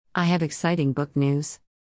I have exciting book news.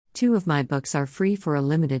 2 of my books are free for a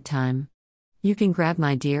limited time. You can grab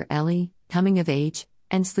My Dear Ellie, Coming of Age,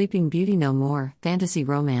 and Sleeping Beauty No More, Fantasy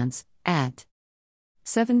Romance, at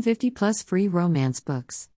 750 plus free romance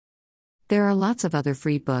books. There are lots of other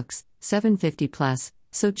free books, 750 plus,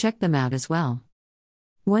 so check them out as well.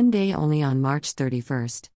 One day only on March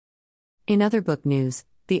 31st. In other book news,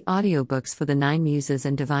 the audiobooks for The Nine Muses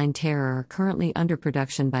and Divine Terror are currently under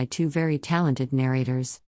production by 2 very talented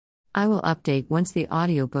narrators. I will update once the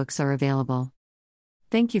audiobooks are available.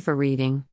 Thank you for reading.